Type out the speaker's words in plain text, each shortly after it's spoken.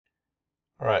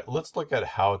All right, let's look at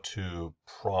how to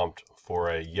prompt for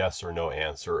a yes or no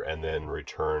answer and then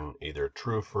return either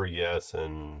true for yes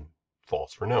and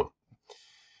false for no.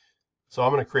 So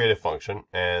I'm going to create a function,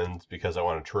 and because I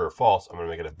want a true or false, I'm going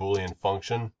to make it a Boolean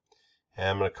function, and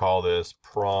I'm going to call this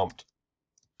prompt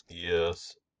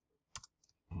yes,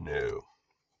 no.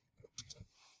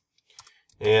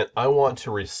 And I want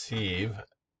to receive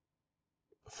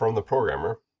from the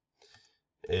programmer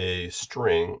a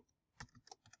string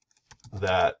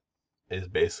that is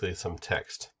basically some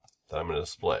text that I'm going to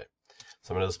display.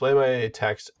 So I'm going to display my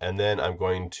text, and then I'm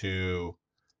going to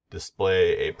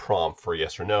display a prompt for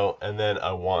yes or no, and then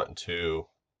I want to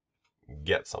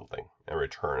get something and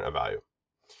return a value.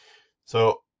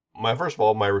 So first of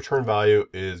all, my return value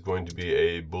is going to be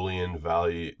a Boolean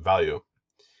value.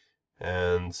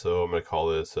 And so I'm going to call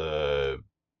this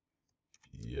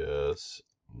yes,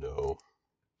 no.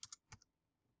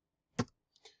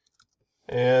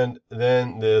 And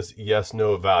then this yes,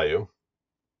 no value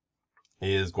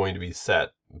is going to be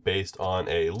set based on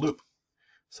a loop.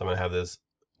 So I'm going to have this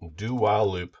do while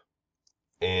loop,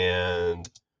 and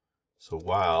so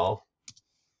while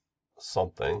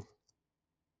something,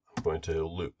 I'm going to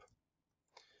loop.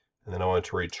 And then I want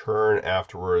to return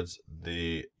afterwards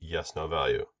the yes, no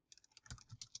value,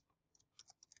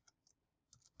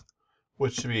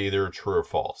 which should be either true or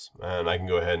false. And I can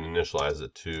go ahead and initialize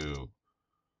it to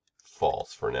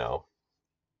false for now.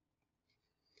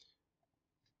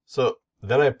 So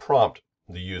then I prompt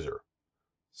the user.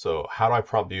 So how do I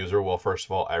prompt the user? Well, first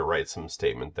of all, I write some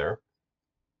statement there.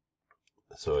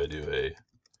 So I do a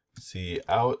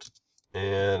cout,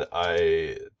 and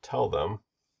I tell them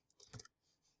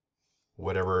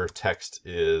whatever text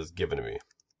is given to me.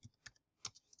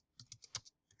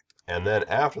 And then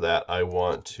after that, I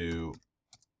want to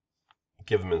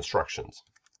give them instructions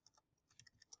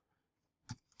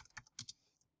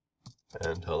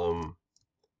and tell them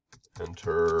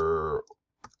enter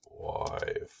y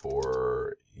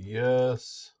for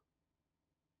yes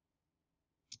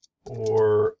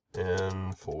or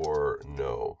n for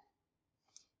no.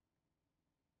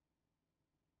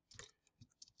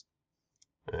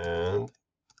 And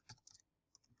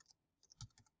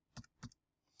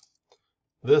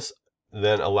this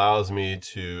then allows me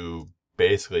to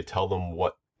basically tell them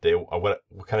what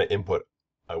kind of input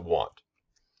I want.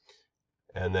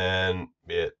 And then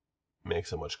it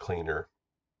makes it much cleaner,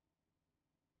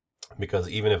 because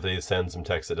even if they send some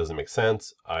text that doesn't make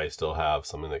sense, I still have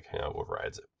something that kind of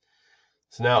overrides it.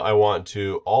 So now I want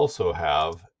to also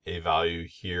have a value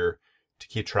here to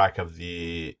keep track of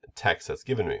the text that's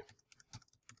given me.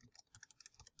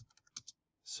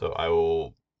 So I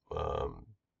will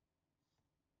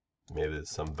maybe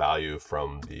some value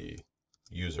from the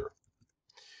user.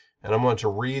 And I'm going to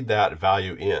read that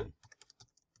value in.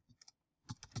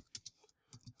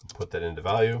 Put that into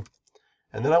value.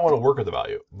 And then I want to work with the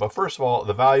value. But first of all,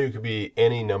 the value could be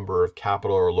any number of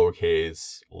capital or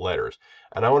lowercase letters.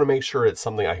 And I want to make sure it's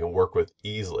something I can work with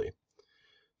easily.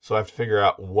 So I have to figure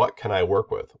out, what can I work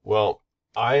with? Well,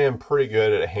 I am pretty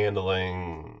good at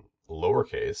handling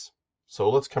lowercase. So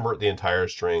let's convert the entire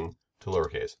string to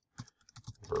lowercase.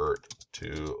 Convert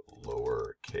to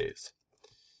lowercase.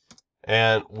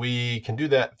 And we can do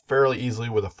that fairly easily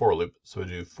with a for loop. So we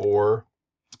do for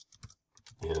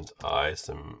int I,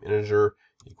 some integer,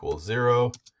 equals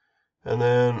 0. And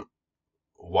then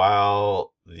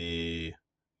while the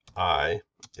I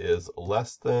is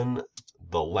less than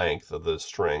the length of the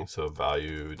string, so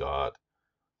value dot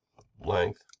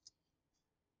length,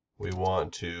 we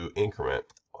want to increment.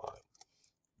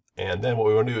 And then what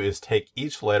we want to do is take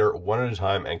each letter one at a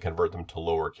time and convert them to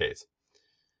lowercase.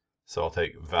 So I'll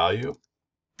take value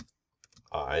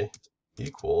I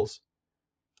equals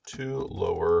to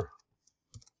lower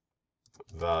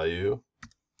value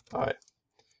I.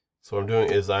 So what I'm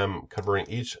doing is I'm converting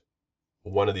each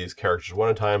one of these characters one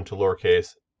at a time to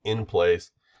lowercase in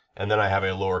place, and then I have a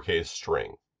lowercase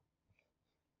string.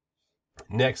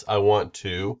 Next, I want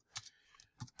to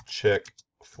check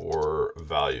for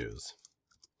values.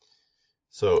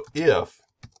 So if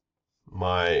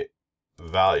my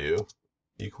value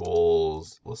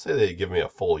equals, let's say they give me a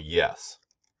full yes,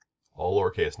 all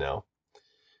lowercase now,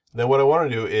 then what I want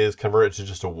to do is convert it to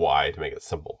just a y to make it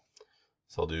simple.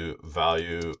 So I'll do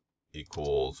value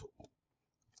equals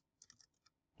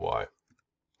y.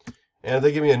 And if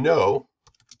they give me a no,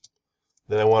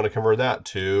 then I want to convert that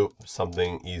to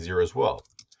something easier as well.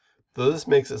 So this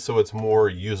makes it so it's more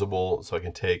usable, so I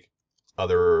can take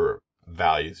other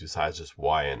values besides just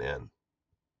y and n.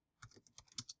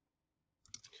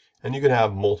 And you can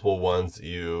have multiple ones that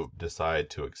you decide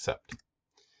to accept.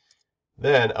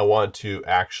 Then I want to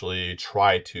actually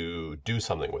try to do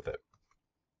something with it.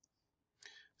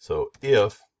 So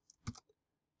if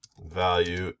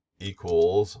value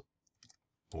equals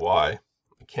y,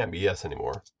 it can't be yes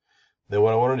anymore, then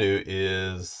what I want to do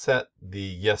is set the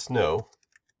yes no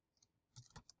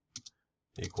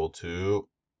equal to,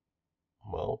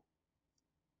 well,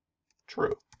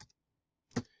 true.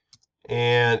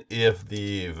 And if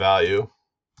the value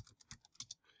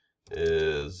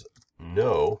is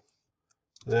no,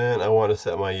 then I want to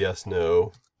set my yes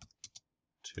no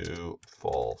to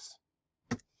false.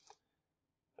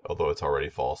 Although it's already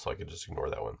false, so I can just ignore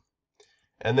that one.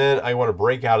 And then I want to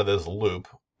break out of this loop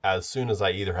as soon as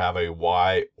I either have a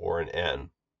y or an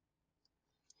n.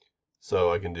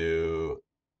 So I can do,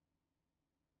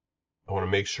 I want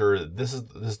to make sure that this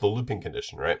is the looping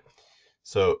condition, right?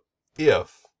 So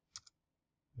if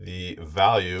the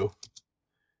value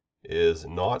is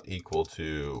not equal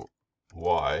to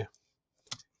y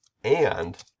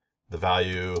and the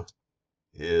value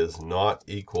is not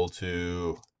equal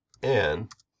to n,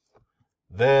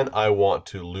 then I want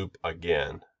to loop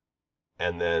again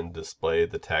and then display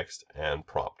the text and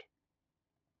prompt.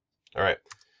 All right,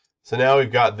 so now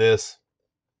we've got this,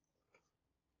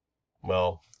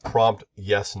 well, prompt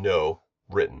yes, no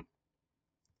written.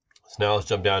 So now let's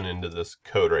jump down into this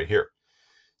code right here.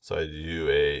 So I do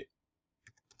a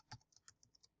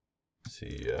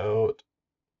cout,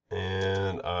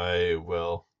 and I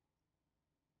will,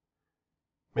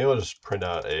 maybe I'll just print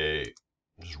out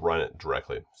just run it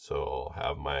directly. So I'll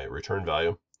have my return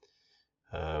value.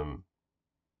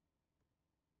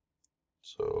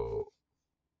 So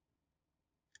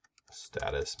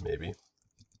status maybe.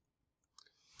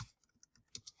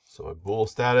 So my bool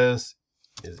status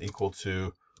is equal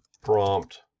to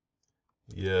prompt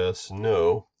yes,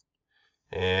 no,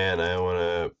 and I want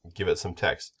to give it some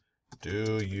text.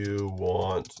 Do you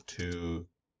want to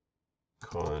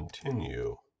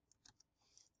continue?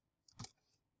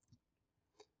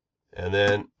 And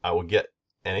then I will get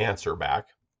an answer back,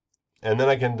 and then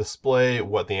I can display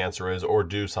what the answer is or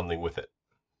do something with it.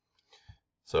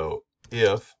 So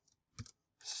if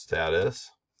status,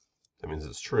 that means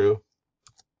it's true,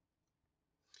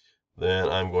 then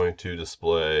I'm going to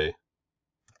display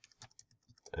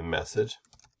a message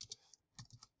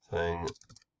saying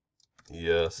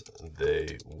yes,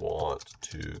 they want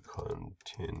to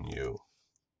continue.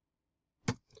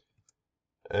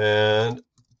 And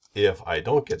if I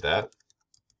don't get that,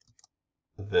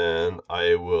 then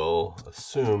I will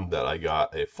assume that I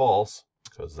got a false,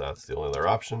 because that's the only other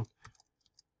option.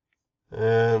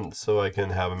 And so I can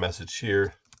have a message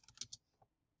here.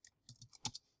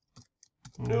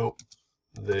 Nope,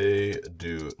 they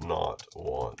do not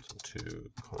want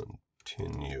to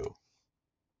continue.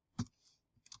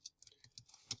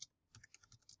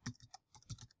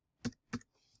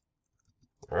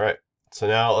 All right, so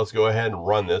now let's go ahead and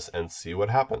run this and see what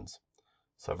happens.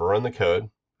 So if I run the code,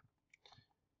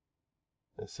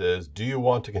 it says, do you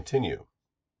want to continue?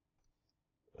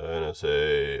 And I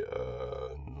say,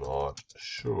 not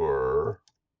sure.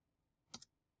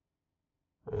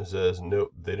 And it says,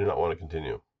 nope, they do not want to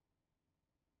continue.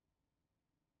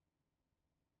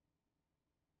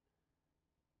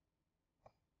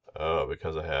 Oh,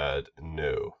 because I had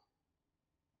no.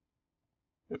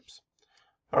 Oops.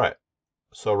 All right,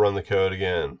 so I'll run the code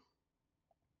again.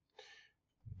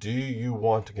 Do you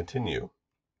want to continue?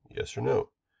 Yes or no?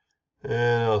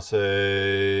 And I'll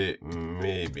say,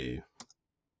 maybe.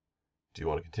 Do you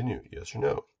want to continue? Yes or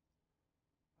no?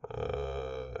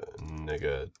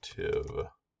 Negative.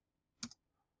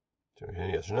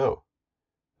 Yes or no?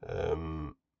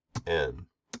 N.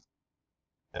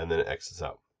 And then it X's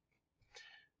out.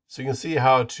 So you can see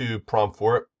how to prompt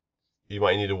for it. You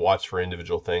might need to watch for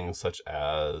individual things such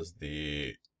as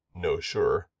the no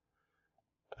sure.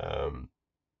 And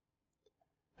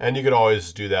you could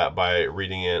always do that by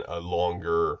reading in a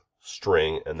longer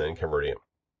string and then converting it.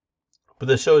 But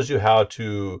this shows you how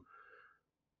to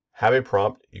have a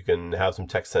prompt. You can have some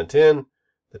text sent in.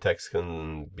 The text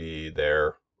can be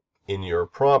there in your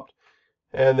prompt.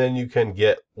 And then you can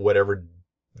get whatever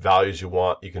values you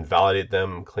want. You can validate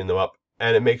them, clean them up.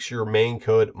 And it makes your main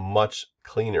code much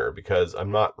cleaner because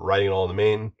I'm not writing it all in the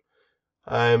main.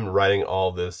 I'm writing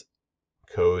all this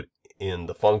code in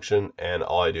the function, and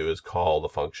all I do is call the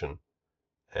function,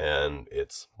 and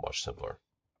it's much simpler.